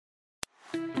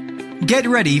Get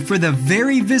ready for the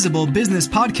Very Visible Business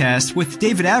Podcast with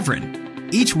David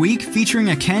Avrin. Each week featuring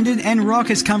a candid and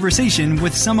raucous conversation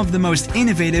with some of the most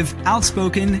innovative,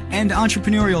 outspoken, and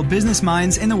entrepreneurial business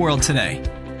minds in the world today.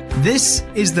 This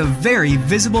is the Very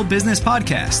Visible Business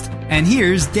Podcast. And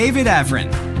here's David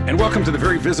Avrin. And welcome to the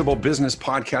Very Visible Business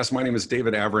Podcast. My name is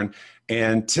David Avrin,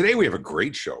 and today we have a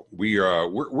great show.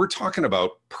 We're talking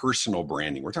about personal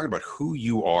branding. We're talking about who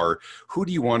you are, who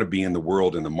do you want to be in the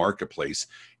world, in the marketplace,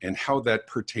 and how that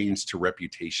pertains to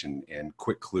reputation. And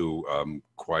quick clue,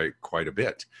 quite a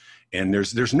bit. And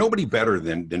there's nobody better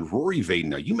than Rory Vaden.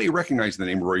 Now, you may recognize the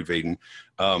name Rory Vaden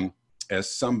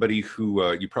as somebody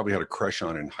who you probably had a crush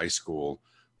on in high school.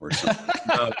 Or something.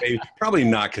 No, probably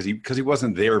not, because he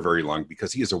wasn't there very long,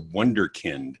 because he is a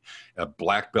wonderkind, a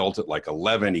black belt at like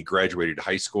 11. He graduated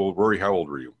high school. Rory, how old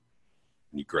were you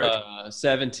when you graduated?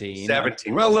 17.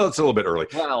 17. Well, it's a little bit early.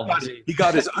 Well, he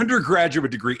got his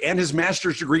undergraduate degree and his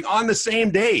master's degree on the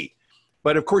same day.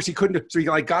 But of course he couldn't, so he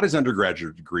got his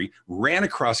undergraduate degree, ran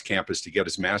across campus to get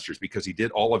his master's, because he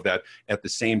did all of that at the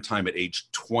same time at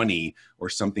age 20 or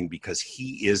something, because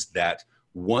he is that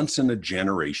once in a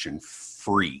generation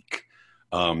freak,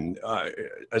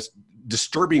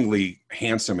 disturbingly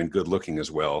handsome and good looking as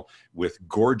well, with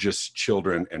gorgeous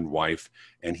children and wife.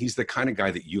 And he's the kind of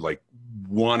guy that you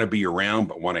want to be around,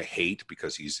 but want to hate,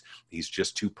 because he's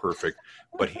just too perfect.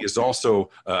 But he is also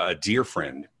a dear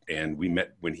friend. And we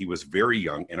met when he was very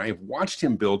young, and I have watched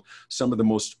him build some of the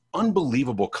most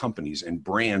unbelievable companies and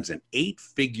brands, and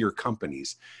 8-figure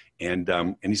companies.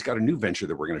 And he's got a new venture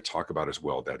that we're going to talk about as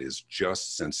well that is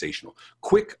just sensational.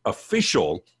 Quick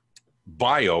official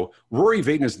bio: Rory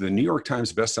Vaden is the New York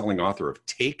Times bestselling author of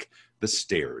Take the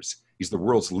Stairs. He's the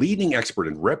world's leading expert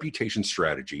in reputation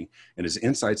strategy, and his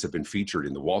insights have been featured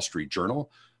in the Wall Street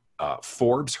Journal,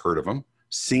 Forbes, heard of him,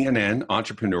 CNN,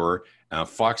 Entrepreneur,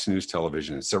 Fox News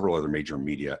Television, and several other major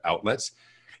media outlets.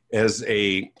 As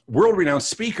a world-renowned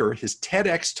speaker, his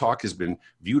TEDx talk has been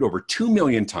viewed over 2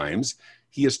 million times.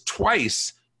 He is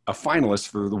twice a finalist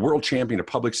for the World Champion of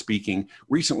Public Speaking,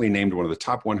 recently named one of the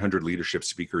top 100 leadership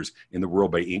speakers in the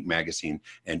world by Inc. magazine,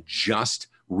 and just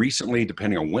recently,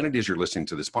 depending on when it is you're listening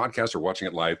to this podcast or watching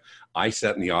it live, I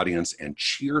sat in the audience and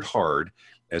cheered hard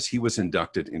as he was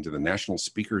inducted into the National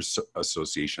Speakers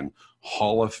Association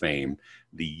Hall of Fame,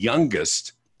 the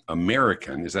youngest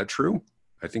American. Is that true?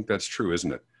 I think that's true,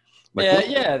 isn't it?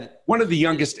 One of the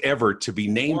youngest ever to be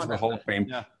named for the Hall of Fame.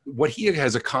 Yeah. What he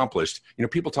has accomplished,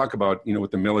 people talk about,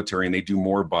 with the military, and they do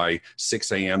more by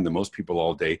 6 a.m. than most people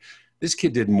all day. This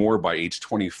kid did more by age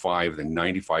 25 than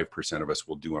 95% of us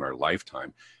will do in our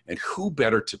lifetime. And who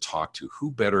better to talk to,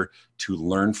 who better to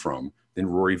learn from than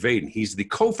Rory Vaden? He's the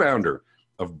co-founder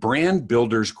of Brand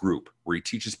Builders Group, where he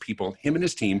teaches people, him and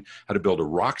his team, how to build a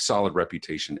rock-solid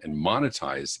reputation and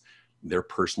monetize their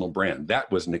personal brand. That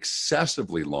was an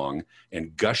excessively long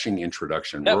and gushing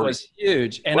introduction. That was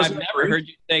huge. And I've never heard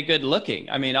you say good looking.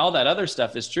 I mean, all that other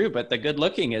stuff is true, but the good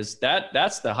looking is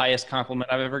that's the highest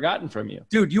compliment I've ever gotten from you.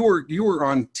 Dude, you were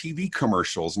on TV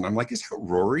commercials, and I'm like, is that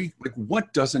Rory?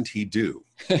 What doesn't he do?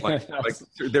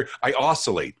 I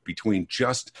oscillate between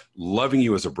just loving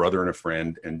you as a brother and a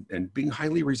friend and being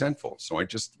highly resentful. So I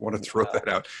just want to throw that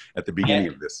out at the beginning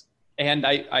of this. And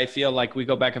I feel like we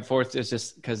go back and forth. It's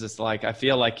just because it's like, I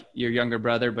feel like your younger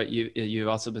brother, but you've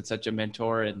also been such a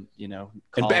mentor and,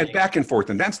 and back and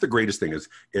forth. And that's the greatest thing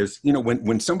is,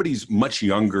 when somebody's much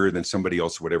younger than somebody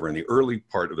else, whatever, in the early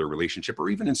part of their relationship, or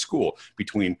even in school,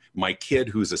 between my kid,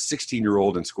 who's a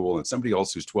 16-year-old in school, and somebody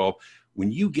else who's 12,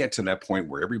 when you get to that point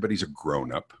where everybody's a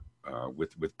grown up,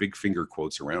 with big finger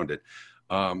quotes around it,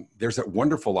 there's that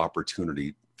wonderful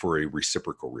opportunity for a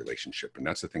reciprocal relationship. And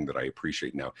that's the thing that I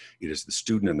appreciate now. It is the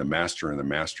student and the master, and the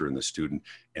master and the student,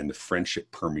 and the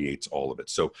friendship permeates all of it.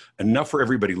 So enough for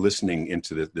everybody listening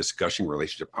into this gushing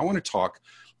relationship. I want to talk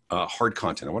hard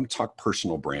content. I want to talk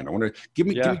personal brand. I want to give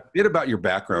me a bit about your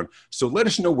background. So let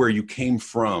us know where you came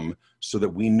from, so that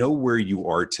we know where you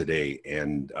are today.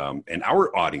 And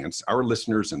our audience, our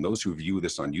listeners, and those who view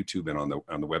this on YouTube and on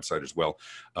the website as well,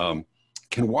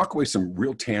 can walk away some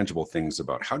real tangible things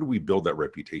about how do we build that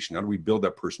reputation? How do we build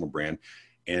that personal brand?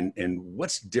 And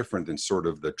what's different than sort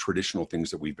of the traditional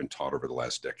things that we've been taught over the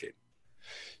last decade?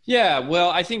 Yeah,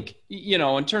 well, I think,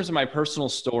 in terms of my personal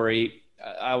story,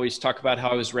 I always talk about how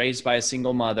I was raised by a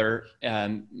single mother,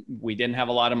 and we didn't have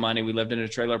a lot of money. We lived in a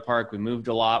trailer park. We moved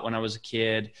a lot when I was a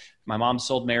kid. My mom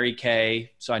sold Mary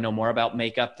Kay, so I know more about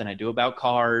makeup than I do about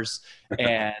cars.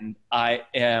 And I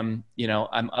am,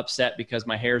 I'm upset because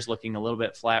my hair's looking a little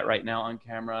bit flat right now on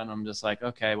camera, and I'm just like,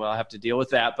 okay, well, I have to deal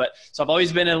with that. But so I've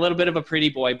always been a little bit of a pretty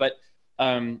boy, but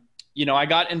I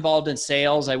got involved in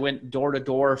sales. I went door to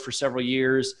door for several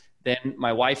years. Then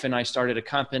my wife and I started a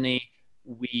company.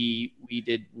 We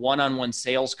did one-on-one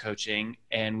sales coaching,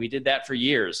 and we did that for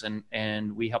years.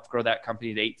 And we helped grow that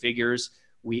company to 8 figures.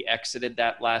 We exited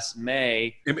that last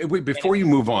May. Wait, before you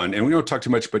move on, and we don't talk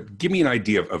too much, but give me an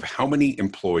idea of how many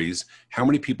employees, how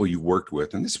many people you worked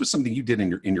with. And this was something you did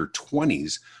in your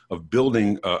 20s of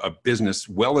building a business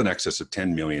well in excess of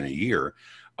 10 million a year.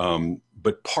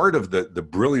 But part of the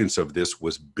brilliance of this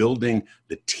was building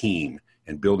the team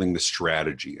and building the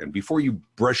strategy. And before you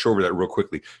brush over that real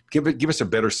quickly, give us a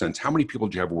better sense. How many people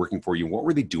did you have working for you? And what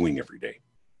were they doing every day?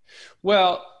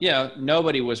 Well,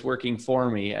 nobody was working for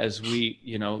me, as we,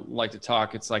 like to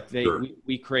talk. It's like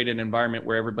we created an environment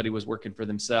where everybody was working for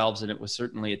themselves, and it was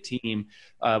certainly a team.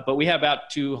 But we had about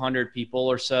 200 people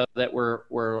or so that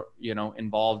were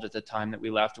involved at the time that we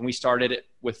left. And we started it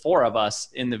with 4 of us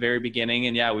in the very beginning.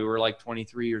 And we were like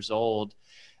 23 years old.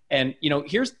 And,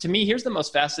 here's the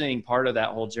most fascinating part of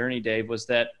that whole journey, Dave, was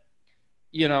that,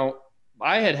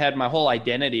 I had my whole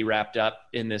identity wrapped up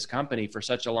in this company for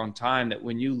such a long time that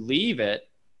when you leave it,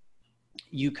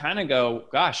 you kind of go,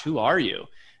 gosh, who are you?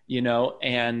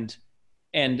 And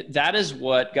that is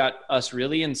what got us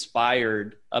really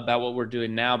inspired about what we're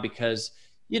doing now, because,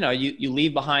 you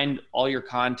leave behind all your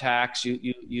contacts,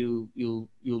 you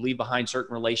leave behind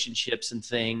certain relationships and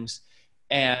things.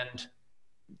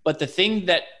 But the thing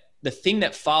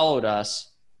that followed us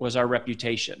was our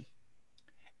reputation.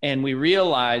 And we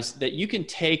realized that you can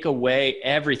take away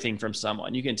everything from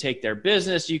someone. You can take their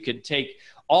business. You can take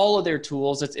all of their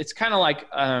tools. It's kind of like,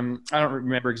 I don't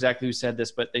remember exactly who said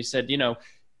this, but they said,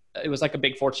 it was like a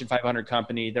big Fortune 500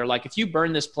 company. They're like, if you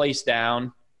burn this place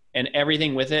down and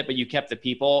everything with it, but you kept the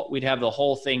people, we'd have the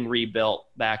whole thing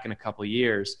rebuilt back in a couple of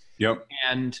years. Yep.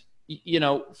 And,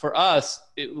 for us,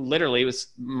 it was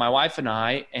my wife and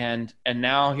I, and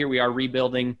now here we are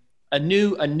rebuilding a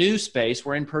new space.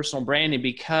 We're in personal branding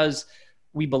because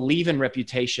we believe in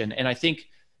reputation. And I think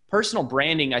personal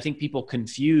branding, people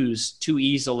confuse too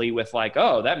easily with like,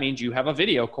 oh, that means you have a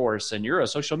video course and you're a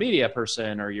social media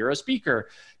person or you're a speaker.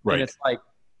 Right. And it's like,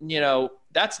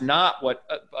 that's not what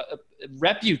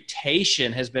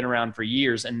reputation has been around for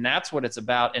years. And that's what it's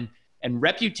about. And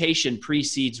reputation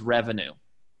precedes revenue.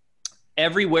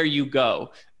 Everywhere you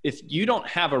go, if you don't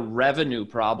have a revenue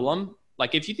problem,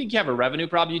 like if you think you have a revenue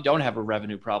problem, you don't have a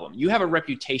revenue problem. You have a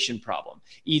reputation problem.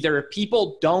 Either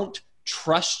people don't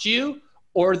trust you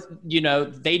or,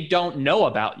 they don't know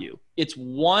about you. It's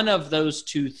one of those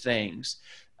two things.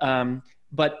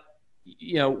 But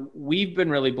we've been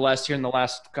really blessed here in the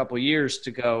last couple of years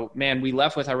to go, man, we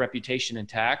left with our reputation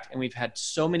intact, and we've had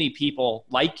so many people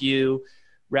like you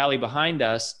rally behind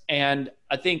us. And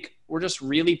I think we're just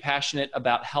really passionate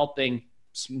about helping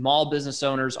small business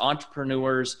owners,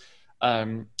 entrepreneurs,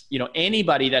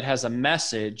 anybody that has a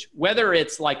message, whether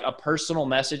it's like a personal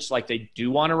message, like they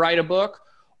do want to write a book,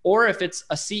 or if it's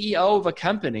a CEO of a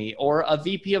company or a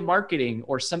VP of marketing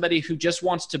or somebody who just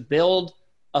wants to build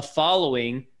a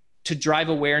following to drive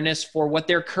awareness for what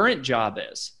their current job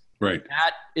is. Right.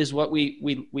 That is what we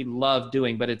love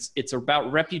doing, but it's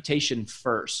about reputation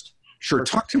first. Sure.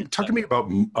 Talk to me about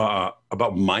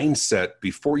mindset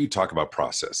before you talk about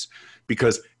process,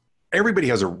 because everybody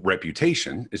has a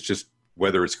reputation. It's just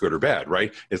whether it's good or bad,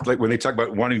 right? It's like when they talk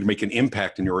about wanting to make an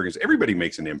impact in your organization, everybody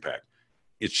makes an impact.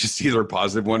 It's just either a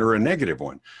positive one or a negative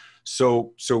one.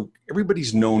 So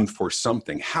everybody's known for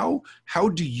something. How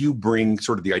do you bring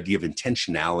sort of the idea of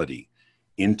intentionality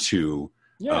into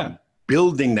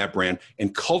building that brand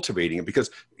and cultivating it? Because,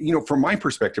 from my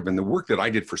perspective and the work that I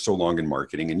did for so long in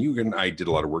marketing, and you and I did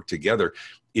a lot of work together,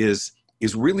 is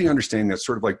really understanding that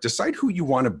sort of like decide who you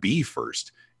want to be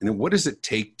first. And then what does it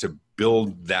take to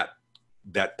build that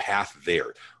path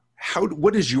there?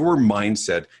 What is your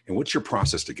mindset and what's your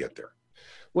process to get there?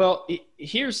 Well,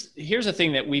 here's the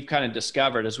thing that we've kind of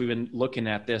discovered as we've been looking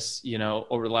at this,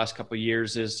 over the last couple of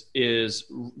years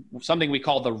is something we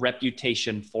call the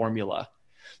reputation formula.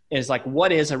 Is like,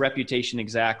 what is a reputation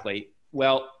exactly?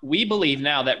 Well, we believe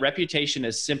now that reputation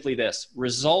is simply this: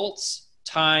 results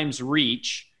times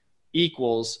reach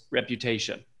equals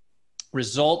reputation.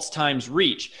 Results times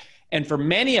reach. And for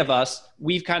many of us,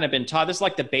 we've kind of been taught this,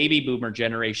 like the baby boomer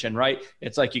generation, right?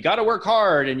 It's like, you got to work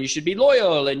hard and you should be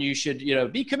loyal and you should,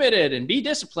 be committed and be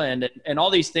disciplined and all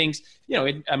these things.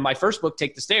 And my first book,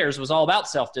 Take the Stairs, was all about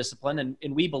self-discipline,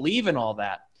 and we believe in all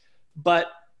that. But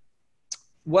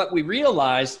what we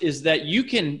realized is that you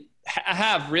can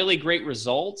have really great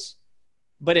results,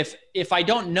 but if I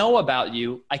don't know about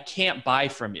you, I can't buy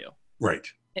from you. Right.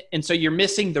 And so you're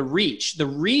missing the reach. The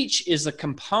reach is a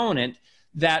component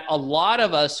that a lot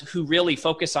of us who really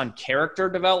focus on character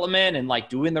development and like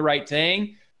doing the right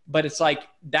thing, But it's like,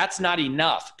 that's not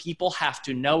enough. People have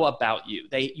to know about you.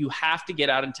 You have to get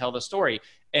out and tell the story.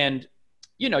 And,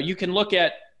 you can look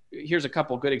at, here's a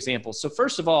couple good examples. So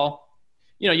first of all,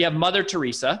 you have Mother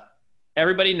Teresa.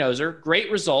 Everybody knows her.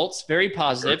 Great results, very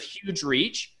positive, huge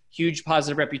reach, huge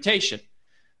positive reputation.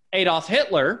 Adolf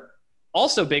Hitler,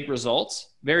 also big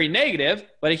results, very negative,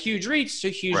 but a huge reach, so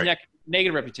huge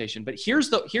negative reputation. But here's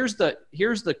the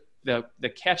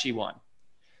catchy one.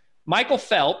 Michael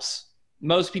Phelps,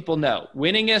 most people know,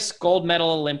 winningest gold medal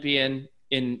Olympian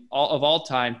of all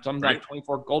time, something like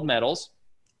 24 gold medals,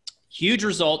 huge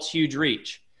results, huge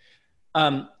reach.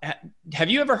 Have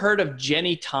you ever heard of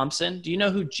Jenny Thompson? Do you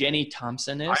know who Jenny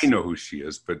Thompson is? I know who she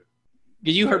is, but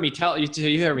you heard me tell you.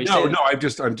 You heard me. No, I'm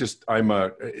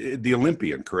the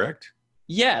Olympian, correct?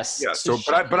 Yes. Yeah. So,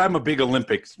 but I'm a big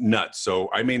Olympics nut, so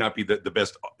I may not be the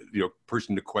best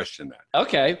person to question that.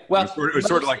 Okay. Well, it's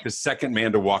sort of like the second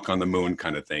man to walk on the moon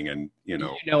kind of thing, and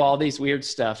all these weird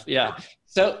stuff. Yeah.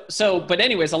 But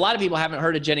anyways, a lot of people haven't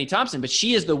heard of Jenny Thompson, but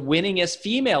she is the winningest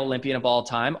female Olympian of all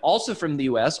time, also from the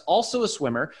U.S., also a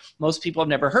swimmer. Most people have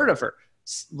never heard of her.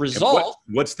 Result.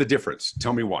 What's the difference?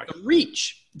 Tell me why.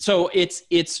 Reach. So it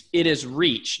is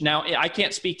reach. Now, I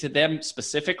can't speak to them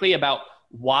specifically about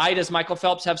why does Michael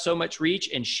Phelps have so much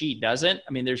reach and she doesn't.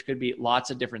 I mean, there could be lots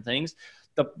of different things.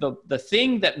 The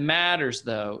thing that matters,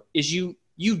 though, is you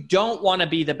don't want to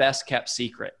be the best kept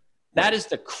secret. That is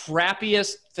the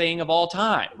crappiest thing of all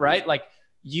time, right? Like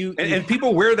and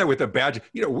people wear that with a badge.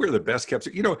 We're the best kept.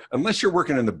 Unless you're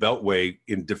working in the Beltway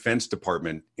in Defense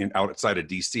Department outside of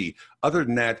DC. Other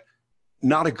than that,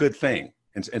 not a good thing.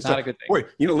 And not so, a good thing. Boy,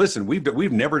 listen,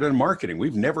 we've never done marketing.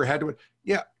 We've never had to.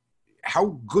 Yeah,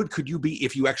 how good could you be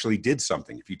if you actually did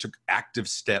something? If you took active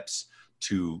steps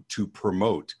to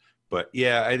promote? But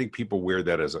yeah, I think people wear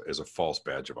that as a false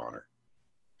badge of honor.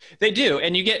 They do.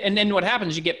 And then what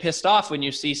happens, you get pissed off when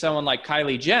you see someone like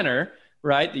Kylie Jenner,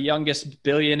 right? The youngest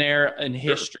billionaire in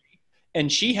history.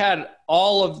 And she had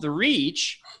all of the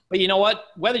reach, but you know what?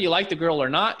 Whether you like the girl or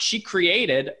not, she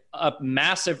created a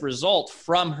massive result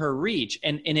from her reach.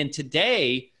 And in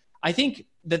today, I think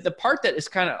that the part that is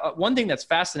kind of one thing that's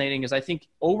fascinating is I think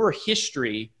over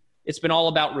history, it's been all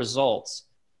about results.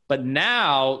 But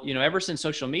now, ever since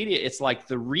social media, it's like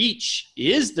the reach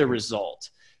is the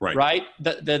result. Right.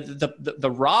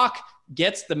 The Rock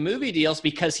gets the movie deals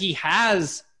because he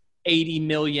has 80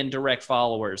 million direct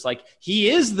followers. Like, he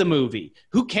is the movie.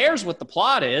 Who cares what the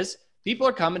plot is? People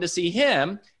are coming to see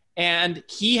him, and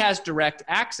he has direct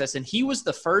access. And he was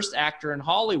the first actor in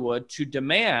Hollywood to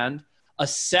demand a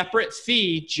separate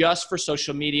fee just for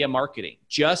social media marketing,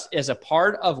 just as a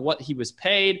part of what he was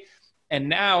paid. And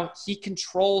now he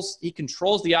controls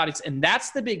the audience. And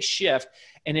that's the big shift.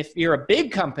 And if you're a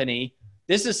big company,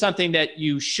 this is something that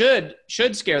you should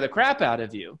scare the crap out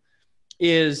of you,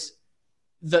 is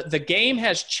the game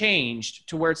has changed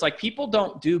to where it's like people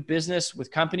don't do business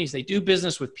with companies. They do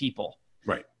business with people.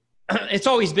 Right. It's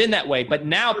always been that way, but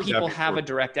now people have a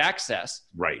direct access.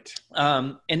 Right.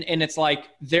 And it's like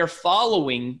they're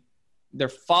following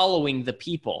the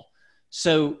people.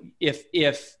 So if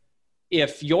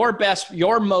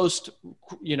your most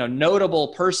notable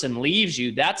person leaves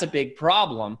you, that's a big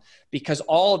problem because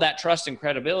all of that trust and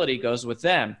credibility goes with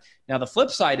them. Now, the flip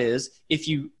side is if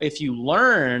you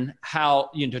learn how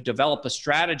to develop a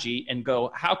strategy and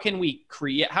go, how can we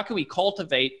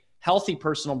cultivate healthy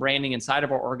personal branding inside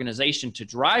of our organization to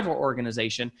drive our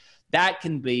organization, that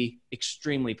can be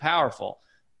extremely powerful.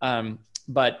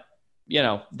 But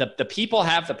the people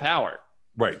have the power.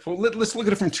 Right. Well, let's look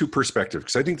at it from two perspectives,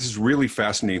 because I think this is really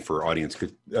fascinating for our audience.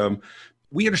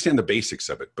 We understand the basics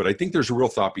of it, but I think there's a real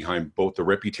thought behind both the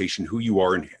reputation, who you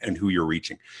are, and who you're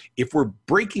reaching. If we're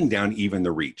breaking down even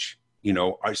the reach,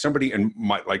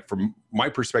 from my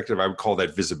perspective, I would call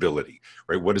that visibility,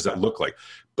 right? What does that look like?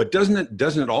 But doesn't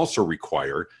it also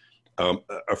require a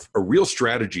real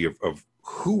strategy of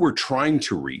who we're trying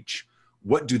to reach?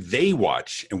 What do they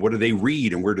watch, and what do they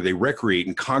read, and where do they recreate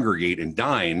and congregate and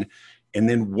dine? And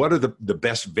then what are the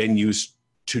best venues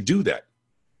to do that,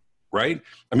 right?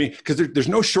 I mean, because there's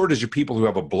no shortage of people who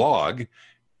have a blog.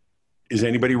 Is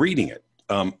anybody reading it?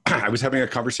 I was having a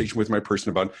conversation with my person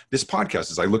about this podcast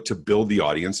as I look to build the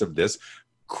audience of this,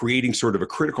 creating sort of a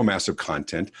critical mass of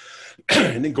content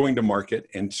and then going to market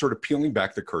and sort of peeling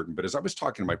back the curtain. But as I was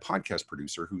talking to my podcast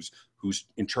producer, who's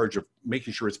in charge of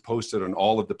making sure it's posted on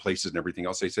all of the places and everything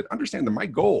else, I said, understand that my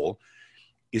goal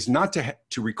is not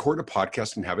to record a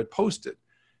podcast and have it posted.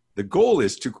 The goal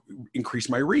is to increase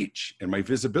my reach and my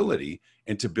visibility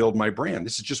and to build my brand.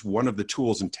 This is just one of the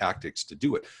tools and tactics to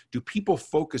do it. Do people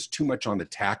focus too much on the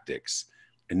tactics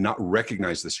and not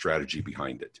recognize the strategy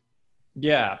behind it?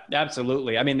 Yeah,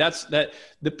 absolutely. I mean,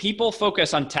 the people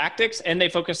focus on tactics and they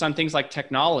focus on things like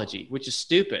technology, which is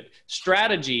stupid.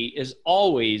 Strategy is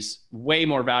always way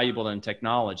more valuable than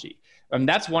technology. And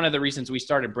that's one of the reasons we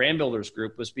started Brand Builders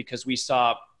Group, was because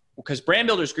because Brand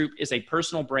Builders Group is a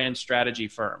personal brand strategy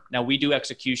firm. Now we do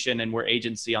execution and we're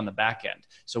agency on the back end.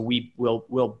 So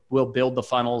we'll build the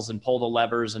funnels and pull the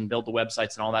levers and build the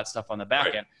websites and all that stuff on the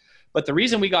back end. But the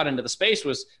reason we got into the space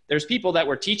was there's people that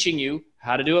were teaching you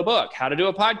how to do a book, how to do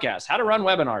a podcast, how to run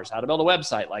webinars, how to build a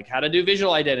website, like how to do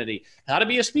visual identity, how to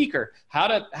be a speaker, how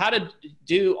to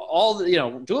do all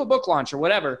the, do a book launch or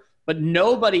whatever. But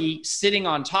nobody sitting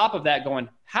on top of that going,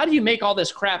 how do you make all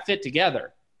this crap fit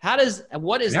together? How do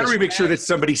we make sure that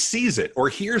somebody sees it or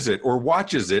hears it or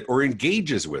watches it or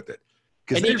engages with it?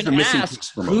 And even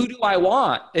asks, who do I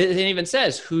want? It even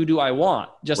says, who do I want?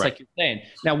 Just like you're saying.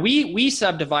 Now we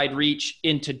subdivide reach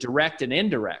into direct and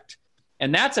indirect,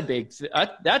 and that's a big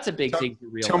thing to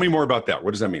realize. Tell me more about that.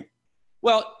 What does that mean?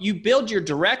 Well, you build your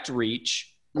direct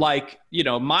reach, like,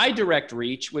 my direct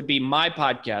reach would be my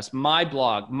podcast, my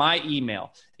blog, my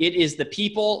email. It is the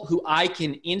people who I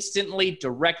can instantly,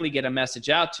 directly get a message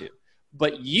out to.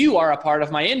 But you are a part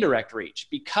of my indirect reach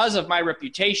because of my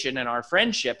reputation and our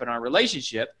friendship and our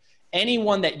relationship.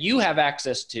 Anyone that you have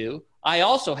access to, I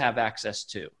also have access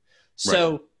to.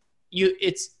 So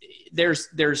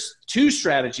there's two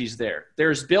strategies there.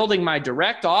 There's building my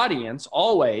direct audience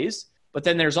always, but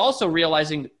then there's also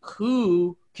realizing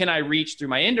who can I reach through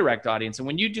my indirect audience. And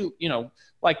when you do,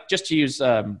 like just to use,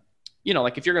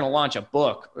 like if you're going to launch a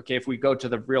book, okay, if we go to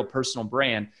the real personal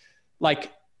brand,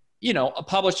 like,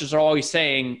 publishers are always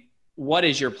saying, what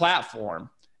is your platform?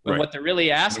 And what they're really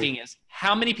asking is,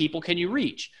 how many people can you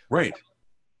reach? Right.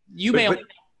 I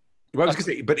was going to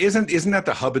say, but isn't that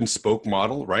the hub and spoke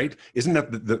model, right? Isn't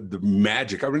that the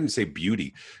magic? I wouldn't say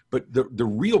beauty, but the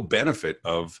real benefit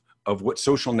of what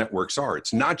social networks are.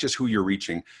 It's not just who you're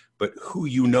reaching, but who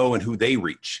you know and who they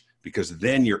reach, because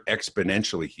then you're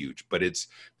exponentially huge. But it's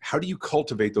how do you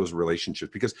cultivate those relationships?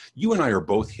 Because you and I are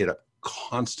both hit up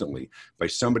constantly by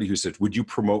somebody who says, would you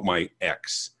promote my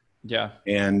ex? Yeah.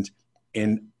 And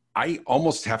I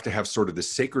almost have to have sort of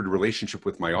this sacred relationship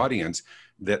with my audience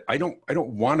that I don't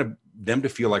want them to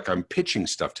feel like I'm pitching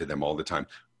stuff to them all the time.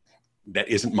 That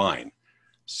isn't mine.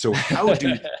 So how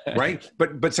do right?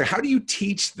 But so how do you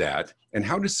teach that? And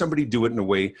how does somebody do it in a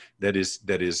way that is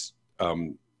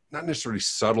not necessarily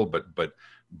subtle,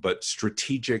 but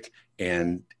strategic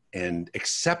and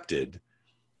accepted,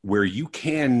 where you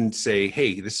can say,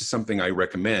 hey, this is something I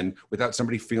recommend without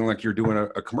somebody feeling like you're doing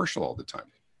a commercial all the time?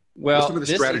 Well, some of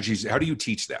the strategies, how do you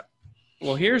teach that?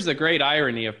 Well, here's the great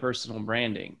irony of personal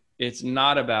branding. It's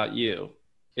not about you.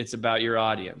 It's about your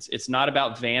audience. It's not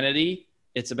about vanity.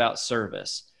 It's about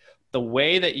service. The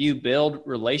way that you build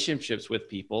relationships with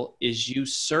people is you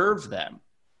serve them,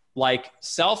 like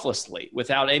selflessly,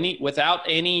 without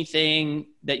anything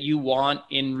that you want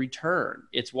in return.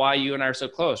 It's why you and I are so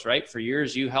close, right? For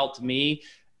years, you helped me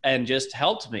and just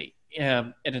helped me.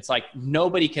 And it's like,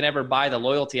 nobody can ever buy the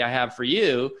loyalty I have for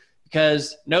you,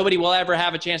 because nobody will ever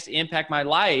have a chance to impact my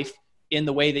life in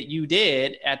the way that you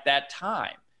did at that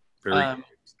time.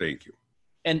 Thank you.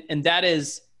 And that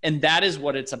is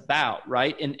what it's about,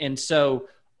 right? And so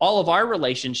all of our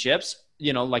relationships,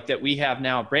 like that we have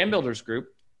now at Brand Builders Group,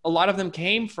 a lot of them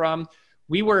came from,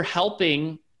 we were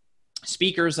helping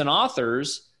speakers and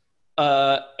authors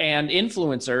and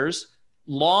influencers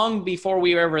long before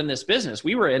we were ever in this business.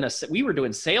 We were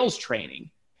doing sales training.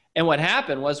 And what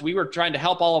happened was we were trying to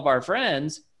help all of our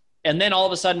friends. And then all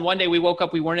of a sudden, one day we woke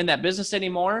up, we weren't in that business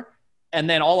anymore. And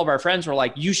then all of our friends were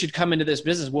like, you should come into this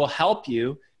business. We'll help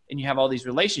you. And you have all these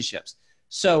relationships.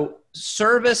 So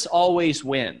service always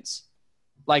wins,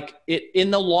 like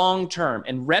in the long term.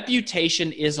 And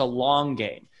reputation is a long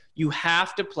game. You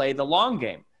have to play the long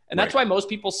game. And that's why most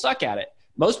people suck at it.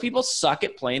 Most people suck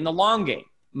at playing the long game.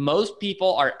 Most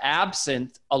people are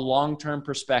absent a long-term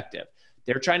perspective.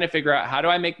 They're trying to figure out, how do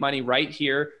I make money right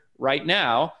here, right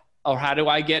now? Or how do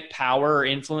I get power or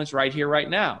influence right here, right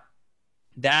now?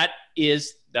 That's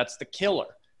the killer.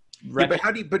 Yeah,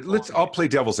 but I'll play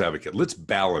devil's advocate. Let's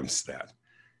balance that.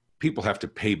 People have to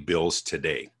pay bills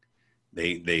today.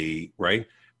 They right?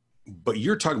 But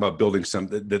you're talking about building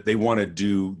something that they want to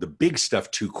do the big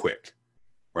stuff too quick,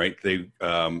 right?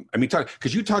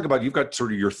 Because you talk about, you've got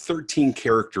sort of your 13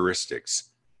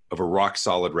 characteristics of a rock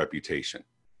solid reputation.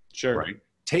 Sure. Right?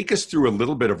 Take us through a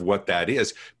little bit of what that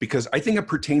is, because I think it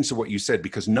pertains to what you said,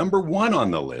 because number one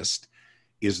on the list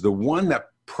is the one that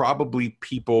probably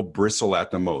people bristle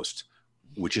at the most,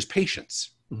 which is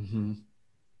patience. Mm-hmm.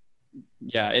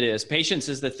 Yeah, it is. Patience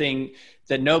is the thing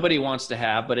that nobody wants to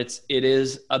have, but it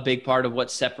is a big part of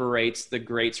what separates the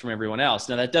greats from everyone else.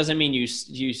 Now, that doesn't mean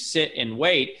you sit and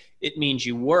wait. It means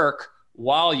you work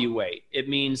while you wait. It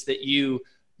means that you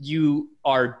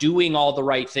are doing all the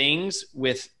right things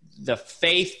with the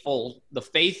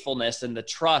faithfulness and the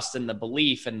trust and the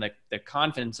belief and the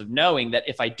confidence of knowing that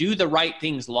if I do the right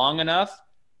things long enough,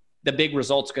 the big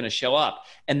result's going to show up.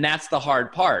 And that's the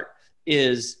hard part,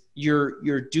 is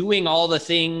you're doing all the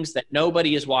things that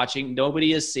nobody is watching,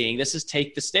 nobody is seeing. This is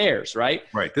take the stairs, right?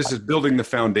 Right. This is building the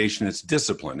foundation. It's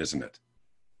discipline, isn't it?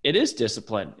 It is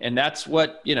discipline. And that's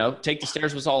what, take the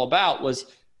stairs was all about,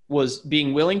 was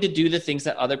being willing to do the things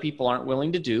that other people aren't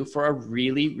willing to do for a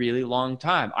really, really long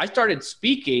time. I started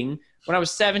speaking when I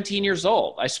was 17 years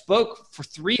old. I spoke for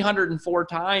 304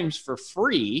 times for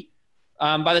free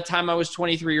by the time I was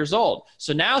 23 years old.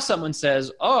 So now someone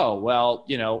says, oh, well,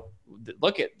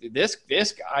 look at this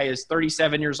guy is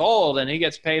 37 years old and he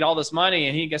gets paid all this money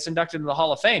and he gets inducted into the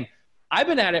Hall of Fame. I've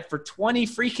been at it for 20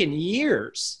 freaking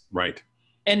years. Right.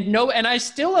 And I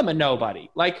still am a nobody.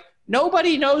 Like,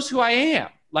 nobody knows who I am.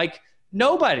 Like,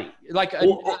 nobody. Like,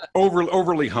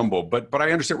 overly humble, but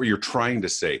I understand what you're trying to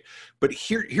say. But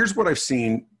here's what I've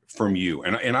seen from you,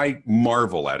 and I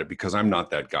marvel at it because I'm not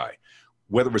that guy.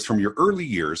 Whether it was from your early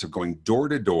years of going door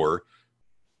to door,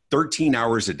 13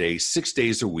 hours a day, 6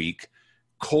 days a week,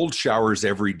 cold showers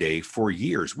every day for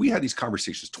years. We had these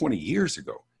conversations 20 years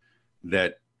ago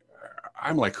that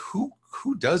I'm like, who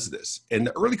does this? And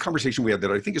the early conversation we had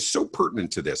that I think is so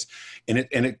pertinent to this, and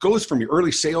it goes from your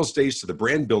early sales days to the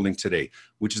brand building today,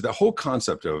 which is the whole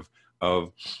concept of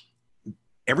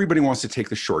everybody wants to take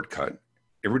the shortcut.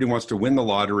 Everybody wants to win the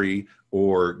lottery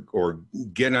or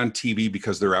get on TV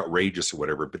because they're outrageous or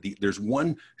whatever. But there's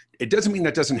one, it doesn't mean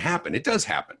that doesn't happen. It does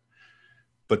happen.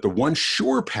 But the one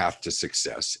sure path to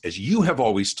success, as you have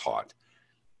always taught,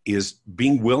 is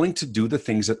being willing to do the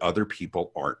things that other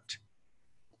people aren't.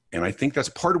 And I think that's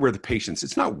part of where the patience,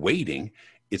 it's not waiting,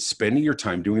 it's spending your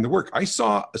time doing the work. I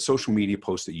saw a social media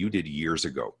post that you did years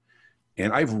ago,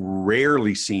 and I've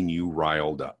rarely seen you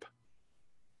riled up,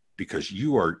 because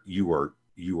you are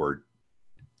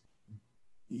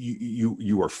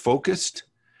focused,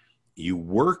 you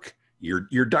work,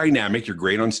 you're dynamic, you're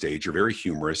great on stage, you're very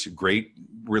humorous, great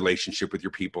relationship with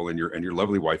your people and your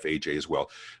lovely wife AJ as well.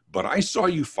 But I saw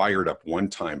you fired up one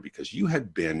time because you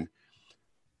had been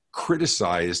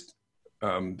criticized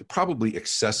probably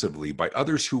excessively by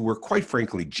others who were quite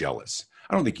frankly jealous.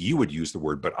 I don't think you would use the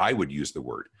word, but I would use the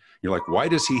word. You're like, why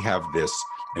does he have this?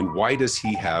 And why does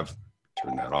he have,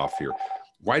 turn that off here.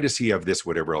 Why does he have this,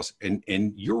 whatever else?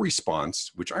 And your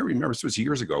response, which I remember, this was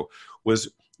years ago, was,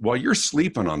 while you're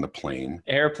sleeping on the plane.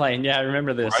 Airplane. Yeah, I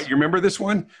remember this. Right? You remember this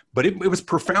one? But it was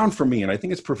profound for me. And I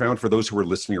think it's profound for those who are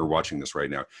listening or watching this right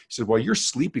now. He said, while you're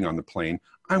sleeping on the plane,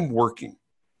 I'm working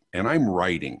and I'm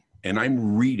writing and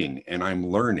I'm reading and I'm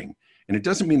learning. And it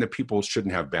doesn't mean that people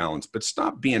shouldn't have balance, but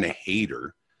stop being a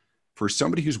hater for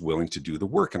somebody who's willing to do the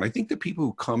work. And I think the people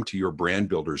who come to your brand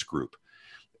builders group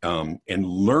and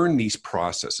learn these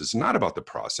processes, it's not about the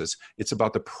process, it's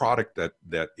about the product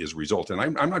that is result. And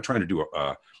I'm not trying to do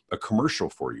a commercial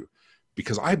for you,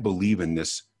 because I believe in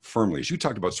this firmly. As you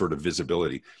talked about sort of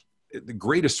visibility, the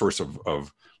greatest source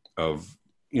of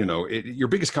your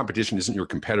biggest competition isn't your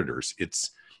competitors,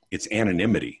 it's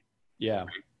anonymity. Yeah. Right?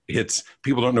 It's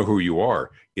people don't know who you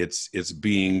are. It's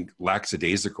being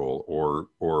lackadaisical,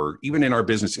 or even in our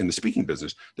business, in the speaking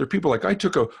business, there are people like, I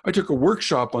took a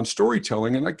workshop on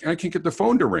storytelling and I can't get the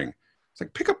phone to ring. It's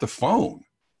like, pick up the phone,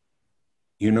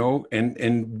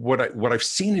 and what I've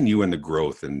seen in you and the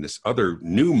growth and this other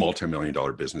new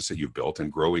multi-million-dollar business that you've built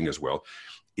and growing as well,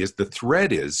 is the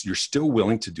thread is you're still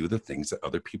willing to do the things that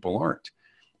other people aren't.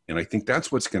 And I think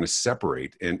that's what's going to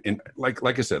separate. And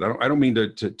like I said, I don't mean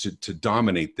to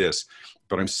dominate this,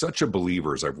 but I'm such a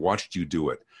believer as I've watched you do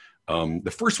it.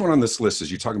 The first one on this list,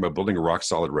 as you're talking about building a rock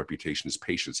solid reputation, is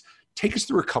patience. Take us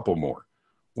through a couple more.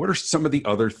 What are some of the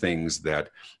other things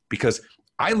because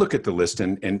I look at the list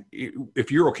and if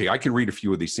you're okay, I can read a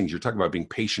few of these things. You're talking about being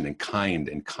patient and kind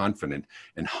and confident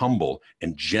and humble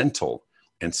and gentle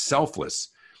and selfless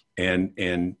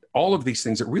and all of these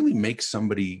things that really make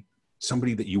somebody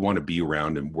that you want to be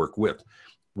around and work with.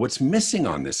 What's missing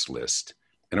on this list,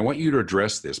 and I want you to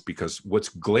address this, because what's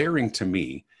glaring to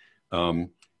me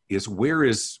is where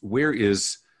is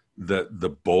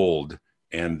the bold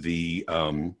and the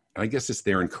I guess it's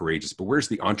there and courageous, but where's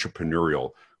the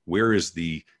entrepreneurial? Where is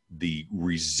the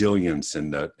resilience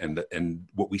and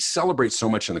what we celebrate so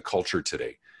much in the culture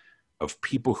today of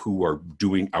people who are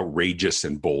doing outrageous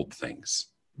and bold things?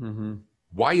 Mm-hmm.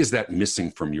 Why is that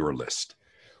missing from your list?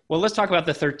 Well, let's talk about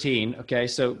the 13. Okay.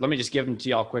 So let me just give them to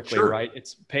y'all quickly, Sure. right?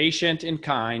 It's patient and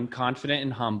kind, confident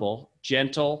and humble,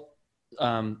 gentle,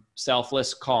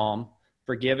 selfless, calm,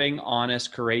 forgiving,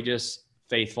 honest, courageous,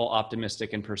 faithful,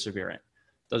 optimistic, and perseverant.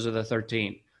 Those are the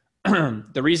 13.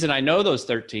 The reason I know those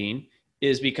 13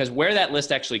 is because where that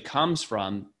list actually comes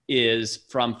from is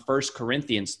from 1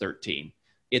 Corinthians 13.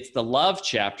 It's the love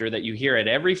chapter that you hear at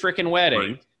every freaking wedding.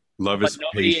 Right. Love is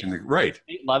patient. Right.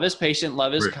 Love is patient.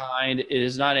 Love is kind. It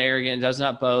is not arrogant. It does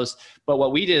not boast. But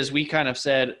what we did is we kind of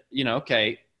said,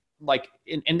 okay, like,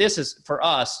 and this is for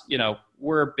us,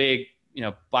 we're big,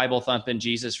 Bible thumping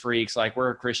Jesus freaks. Like,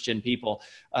 we're Christian people.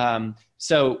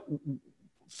 So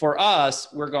for us,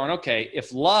 we're going, okay,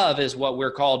 if love is what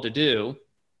we're called to do,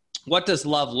 what does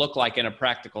love look like in a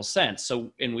practical sense?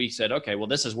 So, and we said, okay, well,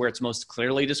 this is where it's most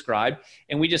clearly described.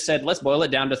 And we just said, let's boil it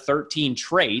down to 13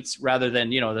 traits rather than,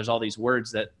 there's all these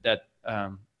words that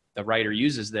the writer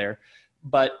uses there.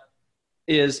 But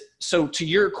so to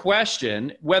your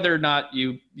question, whether or not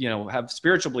you have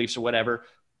spiritual beliefs or whatever,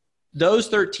 those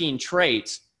 13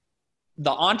 traits,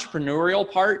 the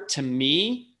entrepreneurial part to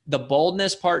me, the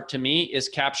boldness part to me is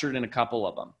captured in a couple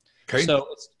of them. Okay. So,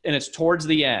 it's towards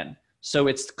the end. So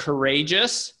it's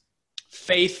courageous,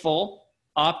 faithful,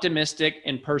 optimistic,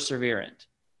 and perseverant.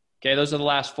 Okay, those are the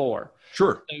last 4.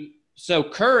 Sure. So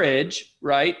courage,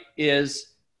 right,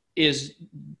 is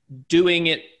doing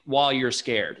it while you're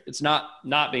scared. It's not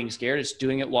being scared. It's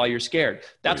doing it while you're scared.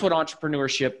 That's what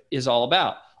entrepreneurship is all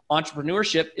about.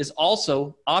 Entrepreneurship is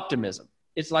also optimism.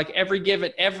 It's like every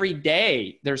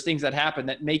day, there's things that happen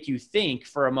that make you think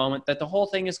for a moment that the whole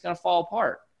thing is going to fall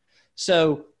apart.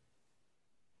 So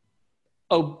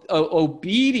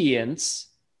obedience,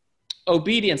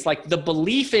 like the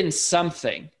belief in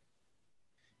something,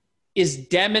 is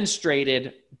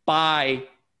demonstrated by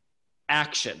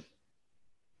action.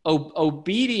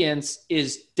 Obedience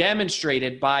is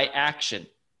demonstrated by action.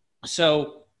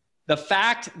 So the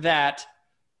fact that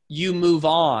you move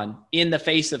on in the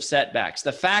face of setbacks,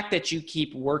 the fact that you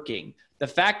keep working, the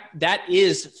fact that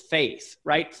is faith,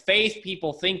 right? Faith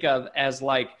people think of as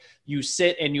like you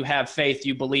sit and you have faith,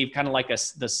 you believe, kind of like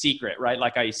the secret, right?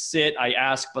 Like I sit, I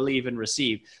ask, believe, and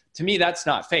receive. To me, that's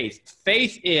not faith.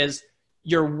 Faith is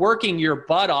you're working your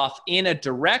butt off in a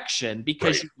direction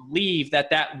because you believe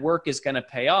that work is going to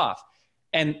pay off.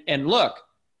 And look,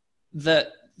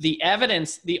 the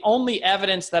evidence, the only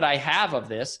evidence that I have of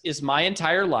this is my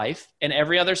entire life and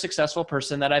every other successful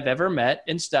person that I've ever met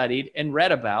and studied and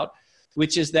read about,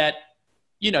 which is that,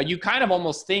 you kind of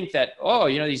almost think that,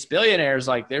 these billionaires,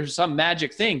 like there's some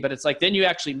magic thing, but it's like, then you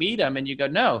actually meet them and you go,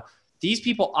 no, these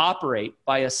people operate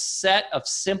by a set of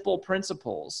simple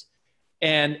principles.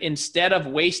 And instead of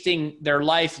wasting their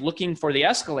life looking for the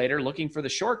escalator, looking for the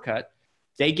shortcut,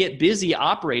 they get busy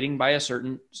operating by a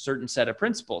certain set of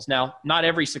principles. Now, not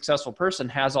every successful person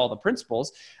has all the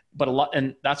principles, but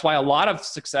and that's why a lot of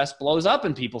success blows up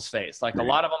in people's face. Like a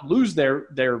lot of them lose their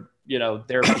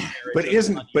but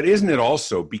isn't it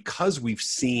also because we've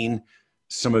seen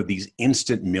some of these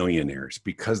instant millionaires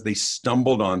because they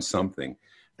stumbled on something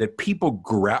that people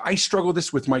I struggle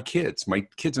this with my kids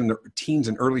in their teens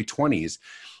and early 20s,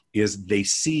 is they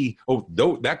see,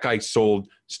 that guy sold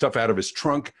stuff out of his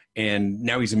trunk and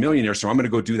now he's a millionaire, so I'm going to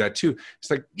go do that too. It's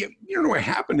like, you don't know what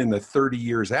happened in the 30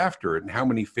 years after it and how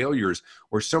many failures,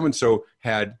 or so-and-so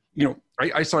had,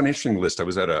 I saw an interesting list. I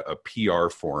was at a PR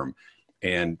forum,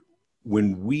 and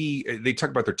when they talk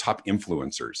about their top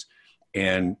influencers,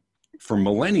 and for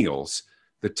millennials,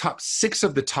 the top 6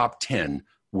 of the top 10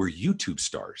 were YouTube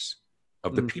stars.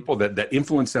 Of the people that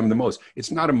influenced them the most. It's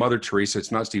not a Mother Teresa,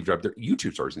 it's not Steve Jobs, they're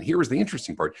YouTube stars. And here was the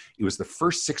interesting part. It was the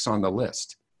first 6 on the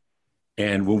list.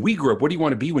 And when we grew up, what do you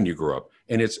want to be when you grow up?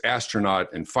 And it's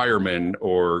astronaut and fireman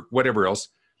or whatever else.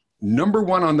 Number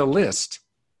 1 on the list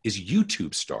is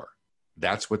YouTube star.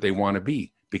 That's what they want to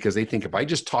be, because they think if I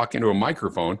just talk into a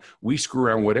microphone, we screw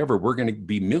around, whatever, we're going to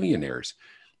be millionaires.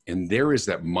 And there is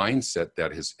that mindset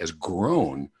that has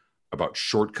grown about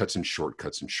shortcuts and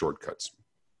shortcuts and shortcuts.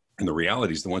 And the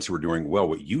reality is the ones who are doing well,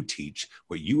 what you teach,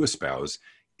 what you espouse,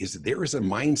 is there is a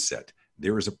mindset,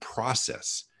 there is a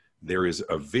process, there is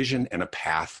a vision and a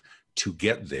path to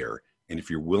get there. And if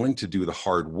you're willing to do the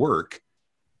hard work,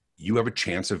 you have a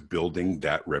chance of building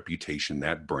that reputation,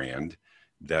 that brand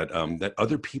that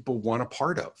other people want a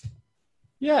part of.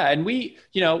 Yeah. And we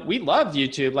love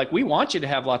YouTube. Like, we want you to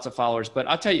have lots of followers, but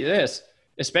I'll tell you this,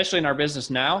 especially in our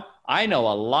business now, I know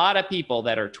a lot of people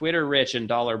that are Twitter rich and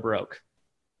dollar broke.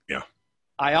 Yeah.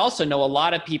 I also know a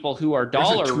lot of people who are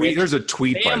dollar rich. There's a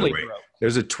tweet, by the way. Broke.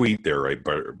 There's a tweet there, right?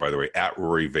 By the way, at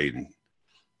Rory Vaden.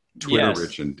 Twitter Yes.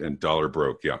 rich and dollar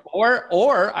broke. Yeah.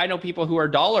 Or I know people who are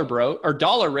dollar broke or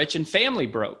dollar rich and family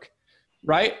broke,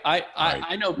 right?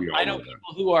 I know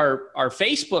people who are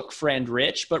Facebook friend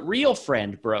rich, but real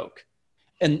friend broke.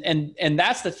 And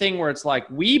that's the thing where it's like,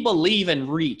 we believe in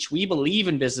reach. We believe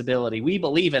in visibility. We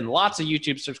believe in lots of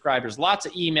YouTube subscribers, lots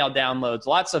of email downloads,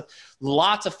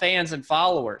 lots of fans and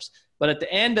followers. But at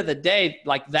the end of the day,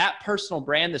 like that personal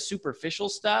brand, the superficial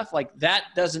stuff, like that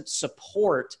doesn't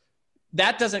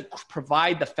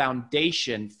provide the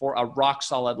foundation for a rock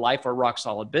solid life or rock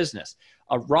solid business.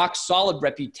 A rock solid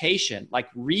reputation, like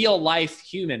real life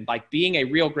human, like being a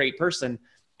real great person.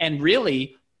 And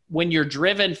really, when you're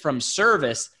driven from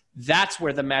service, that's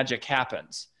where the magic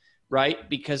happens, right?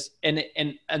 Because to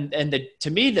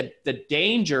me, the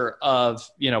danger of,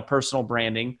 personal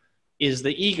branding is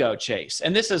the ego chase.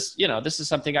 And this is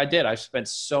something I did. I've spent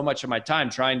so much of my time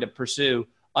trying to pursue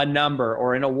a number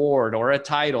or an award or a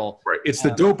title. Right. It's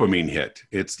the dopamine hit.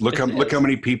 It's look how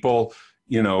many people,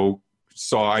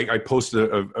 saw. I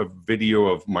posted a video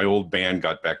of my old band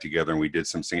got back together and we did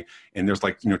some singing, and there's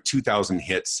 2,000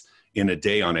 hits in a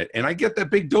day on it. And I get that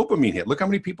big dopamine hit. Look how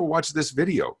many people watch this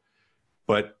video.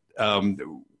 But I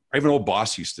have an old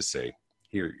boss used to say,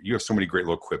 here, you have so many great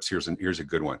little quips. Here's a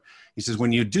good one. He says,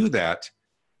 when you do that,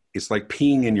 it's like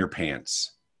peeing in your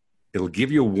pants. It'll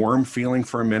give you a warm feeling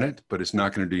for a minute, but it's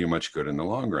not going to do you much good in the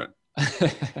long run.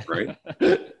 Right?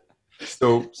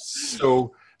 So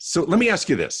let me ask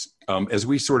you this, as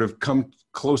we sort of come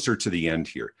closer to the end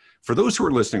here. For those who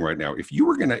are listening right now, if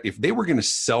they were going to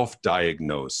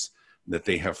self-diagnose that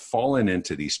they have fallen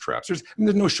into these traps, there's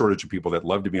no shortage of people that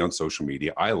love to be on social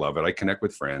media. I love it. I connect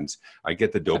with friends. I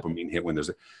get the dopamine hit when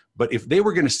but if they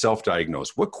were going to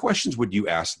self-diagnose, what questions would you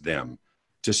ask them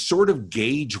to sort of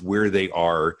gauge where they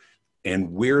are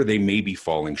and where they may be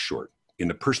falling short in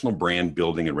the personal brand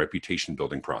building and reputation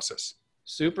building process?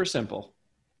 Super simple.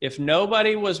 If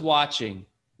nobody was watching,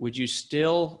 would you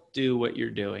still do what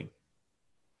you're doing?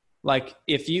 Like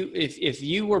if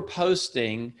you were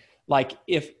posting, like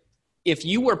if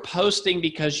you were posting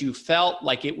because you felt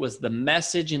like it was the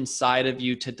message inside of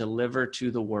you to deliver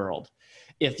to the world,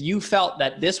 if you felt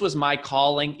that this was my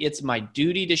calling, it's my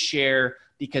duty to share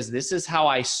because this is how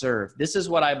I serve, this is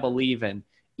what I believe in,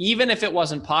 even if it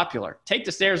wasn't popular. Take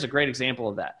the Stairs is a great example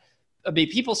of that. I mean,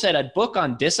 people said a book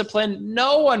on discipline.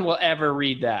 No one will ever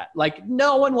read that. Like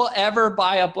no one will ever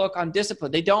buy a book on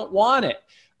discipline. They don't want it.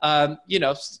 A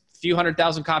few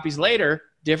 100,000 copies later,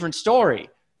 different story,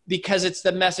 because it's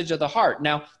the message of the heart.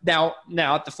 Now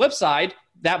at the flip side,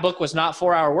 that book was not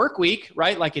 4 Hour Work Week,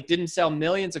 right? Like it didn't sell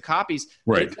millions of copies.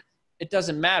 Right. It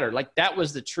doesn't matter. Like that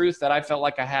was the truth that I felt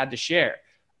like I had to share.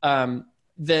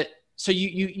 So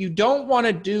you don't want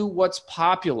to do what's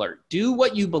popular. Do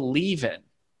what you believe in.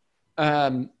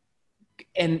 And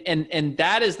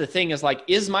that is the thing, is like,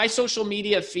 is my social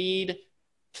media feed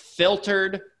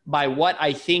filtered by what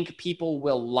I think people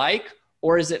will like,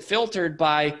 or is it filtered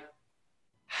by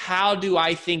how do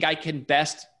I think I can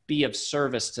best be of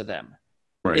service to them?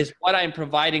 Right. Is what I'm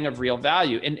providing of real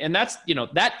value. And that's,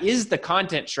 that is the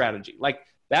content strategy. Like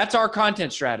that's our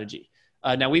content strategy.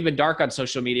 Now we've been dark on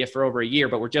social media for over a year,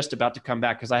 but we're just about to come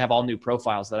back because I have all new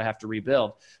profiles that I have to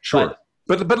rebuild. Sure.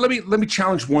 But let me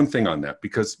challenge one thing on that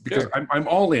because sure. I'm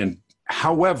all in.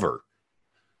 However,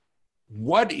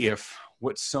 what if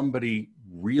what somebody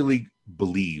really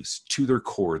believes to their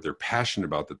core, they're passionate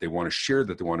about, that they want to share,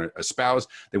 that they want to espouse,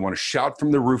 they want to shout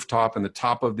from the rooftop and the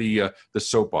top of the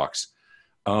soapbox,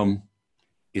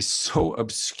 is so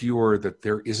obscure that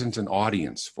there isn't an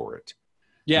audience for it?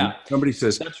 Yeah. And somebody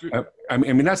says, that's the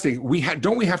thing.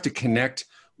 Don't we have to connect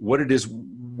what it is,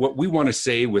 what we want to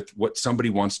say with what somebody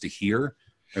wants to hear?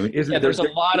 I mean, there's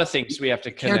a lot of things we have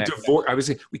to connect. I would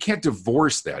say we can't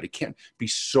divorce that. It can't be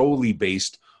solely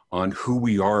based on who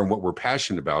we are and what we're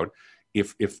passionate about.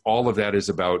 If all of that is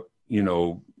about,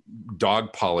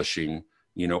 dog polishing,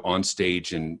 on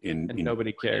stage and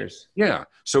nobody cares. Yeah.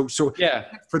 So yeah,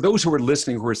 for those who are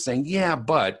listening, who are saying, yeah,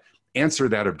 but answer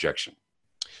that objection.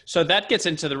 So that gets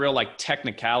into the real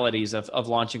technicalities of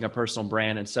launching a personal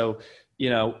brand. And so,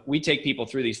 we take people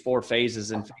through these 4 phases,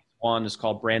 and phase 1 is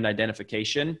called brand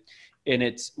identification. And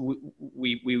it's,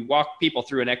 we walk people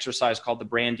through an exercise called the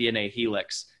brand DNA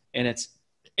helix. And it's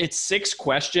 6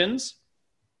 questions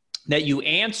that you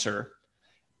answer,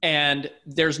 and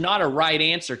there's not a right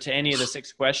answer to any of the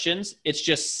 6 questions. It's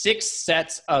just 6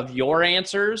 sets of your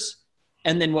answers.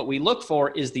 And then what we look for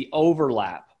is the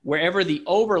overlap. Wherever the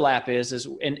overlap is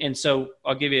and so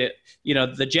I'll give you,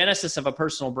 the genesis of a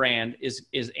personal brand is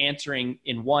answering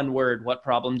in one word, what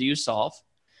problem do you solve?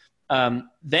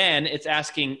 Then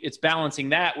it's balancing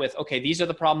that with, okay, these are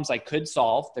the problems I could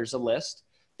solve. There's a list.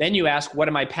 Then you ask, what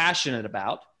am I passionate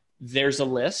about? There's a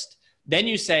list. Then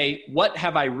you say, what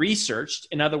have I researched?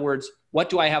 In other words,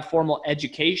 what do I have formal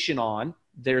education on?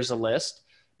 There's a list.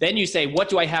 Then you say, what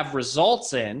do I have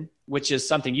results in? Which is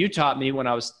something you taught me when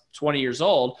I was 20 years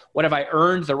old. What have I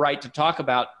earned the right to talk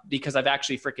about because I've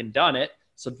actually freaking done it?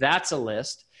 So that's a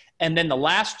list. And then the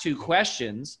last two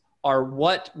questions are,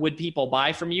 what would people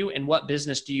buy from you and what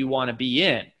business do you want to be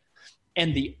in?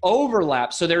 And the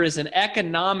overlap, so there is an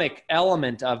economic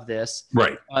element of this.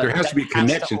 Right. There has to be a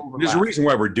connection. There's a reason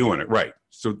why we're doing it. Right.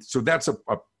 So that's a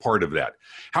part of that.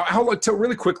 So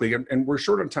really quickly, and we're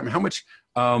short on time, how much,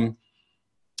 the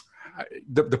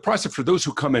process for those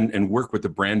who come in and work with the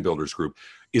Brand Builders Group,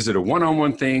 is it a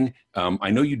one-on-one thing?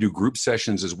 I know you do group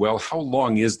sessions as well. How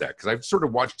long is that? Because I've sort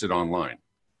of watched it online.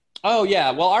 Oh yeah.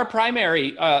 Well, our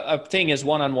primary thing is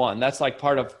one-on-one. That's like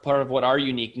part of what our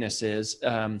uniqueness is.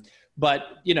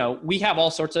 But we have all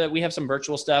sorts of, we have some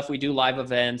virtual stuff. We do live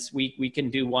events. We can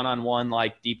do one-on-one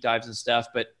like deep dives and stuff.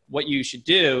 But what you should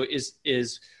do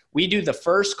is we do the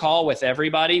first call with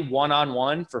everybody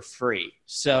one-on-one for free.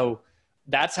 So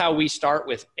that's how we start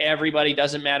with everybody.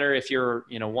 Doesn't matter if you're,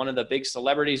 one of the big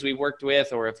celebrities we worked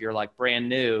with, or if you're like brand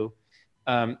new.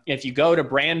 If you go to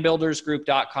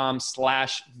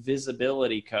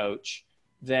brandbuildersgroup.com/visibility coach,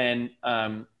 then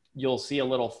you'll see a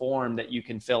little form that you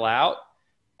can fill out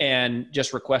and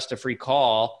just request a free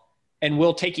call. And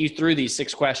we'll take you through these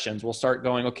 6 questions. We'll start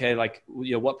going, okay, like,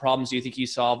 what problems do you think you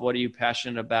solve? What are you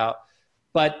passionate about?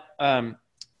 But, all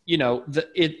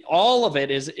of it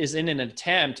is in an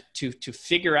attempt to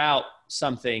figure out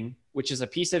something, which is a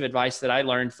piece of advice that I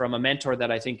learned from a mentor that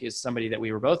I think is somebody that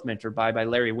we were both mentored by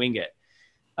Larry Winget.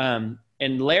 And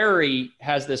Larry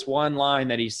has this one line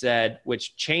that he said,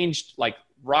 which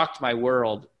rocked my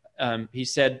world. He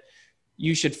said,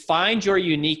 you should find your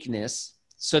uniqueness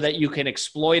so that you can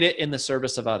exploit it in the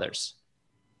service of others.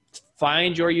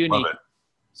 Find your uniqueness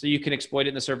so you can exploit it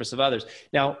in the service of others.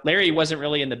 Now, Larry wasn't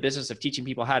really in the business of teaching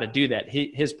people how to do that.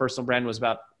 His personal brand was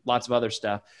about lots of other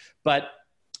stuff. But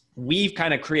we've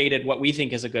kind of created what we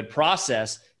think is a good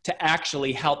process to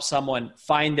actually help someone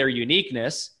find their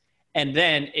uniqueness and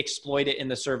then exploit it in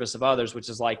the service of others, which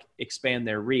is like expand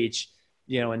their reach,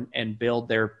 and build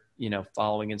their,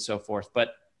 following and so forth.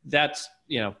 But that's,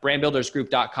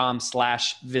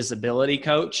 brandbuildersgroup.com/visibility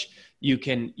coach. You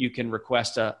can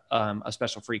request a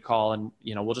special free call, and,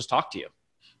 we'll just talk to you.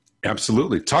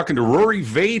 Absolutely. Talking to Rory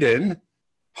Vaden,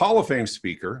 Hall of Fame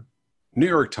speaker, New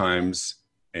York Times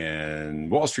and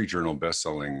Wall Street Journal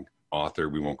bestselling author.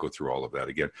 We won't go through all of that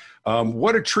again.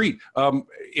 What a treat.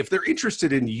 If they're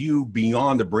interested in you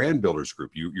beyond the Brand Builders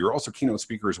Group, you're also a keynote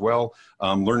speaker as well.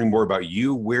 Learning more about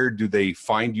you, where do they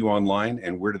find you online,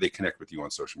 and where do they connect with you on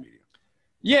social media?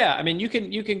 Yeah, I mean, you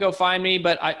can go find me,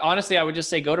 but I would just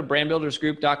say go to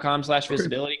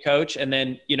brandbuildersgroup.com/visibility coach. And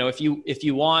then, if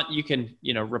you want, you can,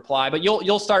 reply, but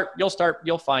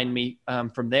you'll find me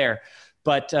from there.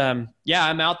 But yeah,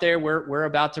 I'm out there. We're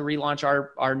about to relaunch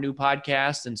our new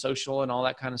podcast and social and all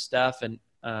that kind of stuff. And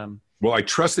well, I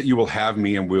trust that you will have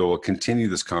me, and we'll continue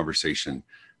this conversation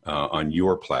on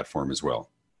your platform as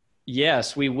well.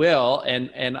 Yes, we will,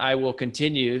 and I will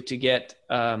continue to get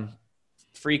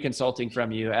free consulting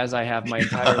from you as I have my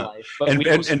entire life. But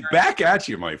and back at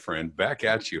you, my friend, back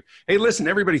at you. Hey, listen,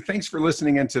 everybody, thanks for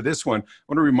listening into this one. I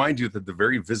want to remind you that the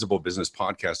Very Visible Business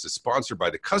Podcast is sponsored by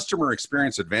the Customer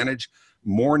Experience Advantage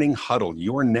Morning Huddle.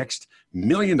 Your next $1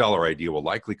 million idea will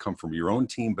likely come from your own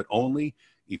team, but only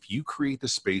if you create the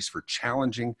space for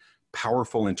challenging,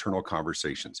 powerful internal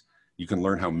conversations. You can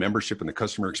learn how membership in the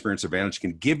Customer Experience Advantage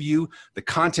can give you the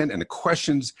content and the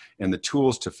questions and the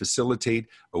tools to facilitate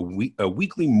a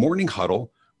weekly morning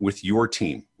huddle with your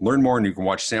team. Learn more, and you can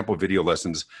watch sample video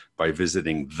lessons by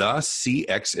visiting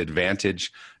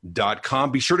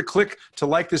thecxadvantage.com. Be sure to click to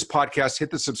like this podcast, hit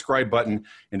the subscribe button,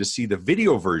 and to see the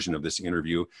video version of this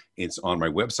interview, it's on my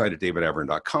website at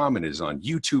davidavrin.com, and it is on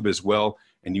YouTube as well.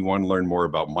 And you want to learn more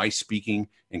about my speaking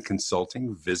and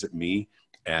consulting, visit me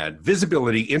at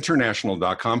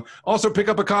visibilityinternational.com. Also, pick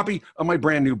up a copy of my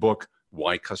brand new book,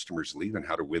 Why Customers Leave and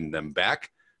How to Win Them Back. It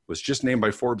was just named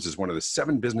by Forbes as one of the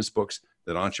 7 business books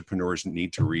that entrepreneurs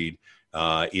need to read.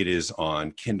 It is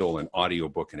on Kindle and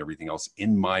audiobook and everything else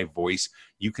in my voice.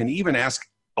 You can even ask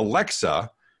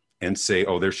Alexa and say,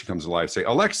 oh, there she comes alive. Say,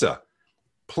 Alexa,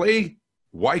 play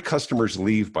Why Customers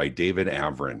Leave by David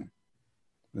Avrin.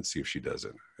 Let's see if she does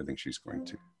it. I think she's going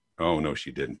to. Oh, no,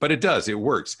 she didn't. But it does. It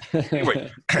works.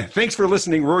 Anyway, thanks for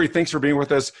listening. Rory, thanks for being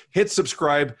with us. Hit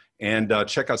subscribe and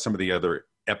check out some of the other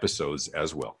episodes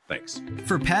as well. Thanks.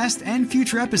 For past and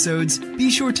future episodes,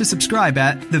 be sure to subscribe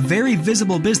at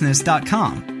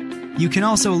theveryvisiblebusiness.com. You can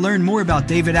also learn more about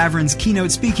David Avrin's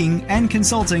keynote speaking and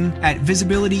consulting at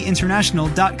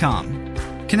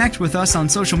visibilityinternational.com. Connect with us on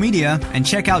social media and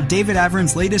check out David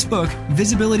Avrin's latest book,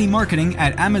 Visibility Marketing,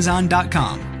 at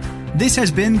Amazon.com. This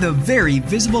has been the Very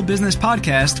Visible Business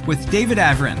Podcast with David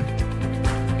Avrin.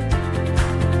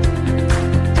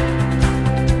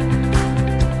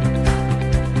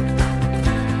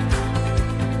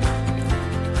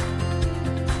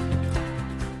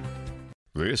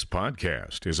 This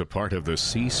podcast is a part of the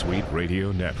C-Suite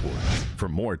Radio Network. For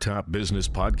more top business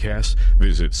podcasts,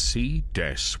 visit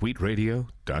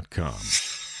c-suiteradio.com.